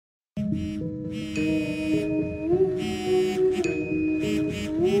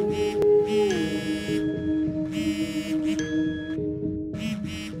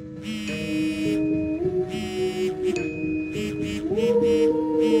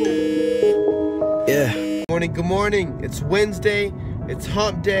morning, good morning. It's Wednesday, it's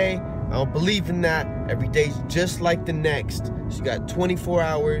hump day. I don't believe in that. Every day's just like the next. So you got 24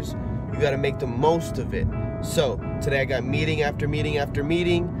 hours, you gotta make the most of it. So today I got meeting after meeting after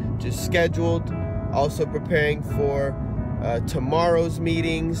meeting, just scheduled. Also preparing for tomorrow's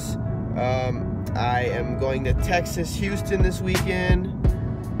meetings. I am going to Texas, Houston this weekend.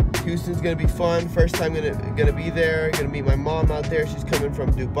 Houston's gonna be fun. First time gonna be there. Gonna meet my mom out there. She's coming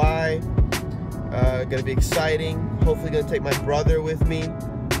from Dubai. Gonna be exciting. Hopefully gonna take my brother with me.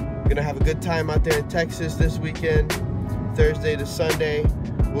 Gonna have a good time out there in Texas this weekend. Thursday to Sunday,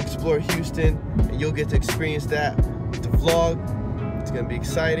 we'll explore Houston, and you'll get to experience that with the vlog. It's gonna be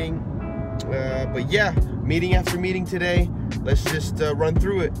exciting. But yeah, meeting after meeting today. Let's just run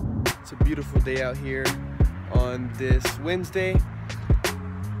through it. It's a beautiful day out here on this Wednesday.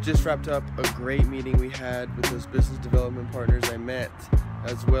 Just wrapped up a great meeting we had with those business development partners I met,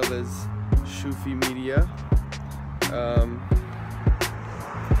 as well as Shufi Media.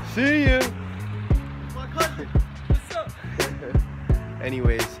 See ya! What's up?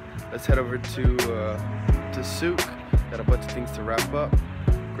 Anyways, let's head over to Souk. Got a bunch of things to wrap up.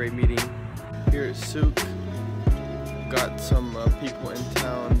 Great meeting here at Souk. Got some people in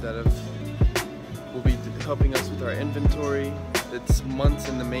town that will be helping us with our inventory. It's months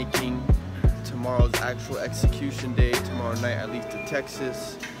in the making. Tomorrow's actual execution day. Tomorrow night I leave to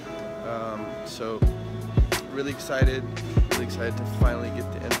Texas. So really excited to finally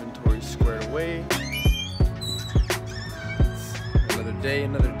get the inventory squared away. Another day.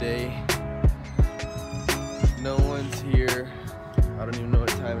 No one's here. I don't even know what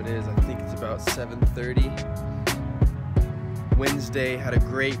time it is. I think it's about 7:30. Wednesday, had a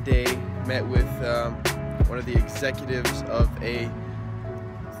great day. Met with one of the executives of a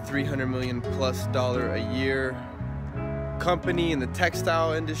 $300 million+ a year company in the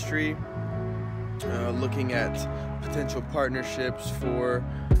textile industry, looking at potential partnerships for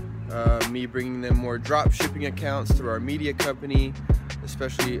me bringing them more drop shipping accounts through our media company,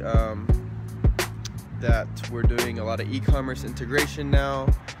 especially that we're doing a lot of e-commerce integration now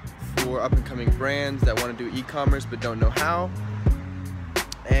for up and coming brands that want to do e-commerce but don't know how.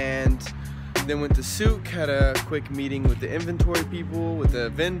 And then went to Souk, had a quick meeting with the inventory people, with the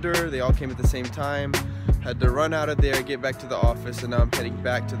vendor. They all came at the same time. Had to run out of there, get back to the office, and now I'm heading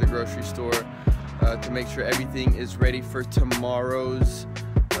back to the grocery store to make sure everything is ready for tomorrow's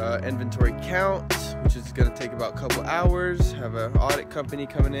inventory count, which is going to take about a couple hours. Have an audit company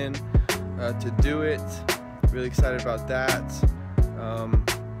coming in to do it. Really excited about that.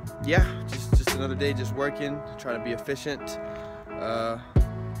 Yeah, just another day, just working, trying to be efficient.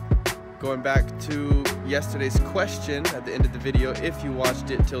 Going back to yesterday's question at the end of the video, if you watched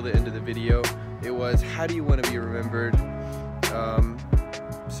it till the end of the video, it was, how do you want to be remembered?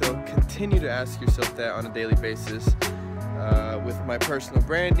 So continue to ask yourself that on a daily basis. With my personal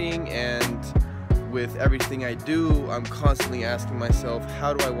branding and with everything I do, I'm constantly asking myself,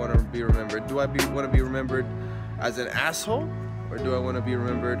 how do I want to be remembered? Do I want to be remembered as an asshole? Or do I want to be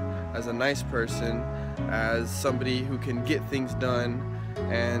remembered as a nice person, as somebody who can get things done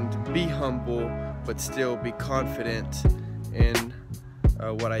and be humble but still be confident in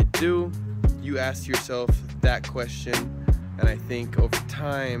what I do? You ask yourself that question, and I think over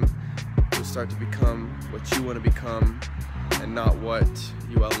time you'll start to become what you want to become and not what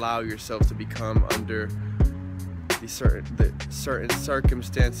you allow yourself to become under the certain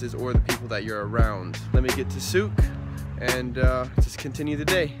circumstances or the people that you're around. Let me get to Souk and just continue the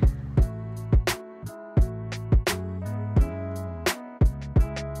day.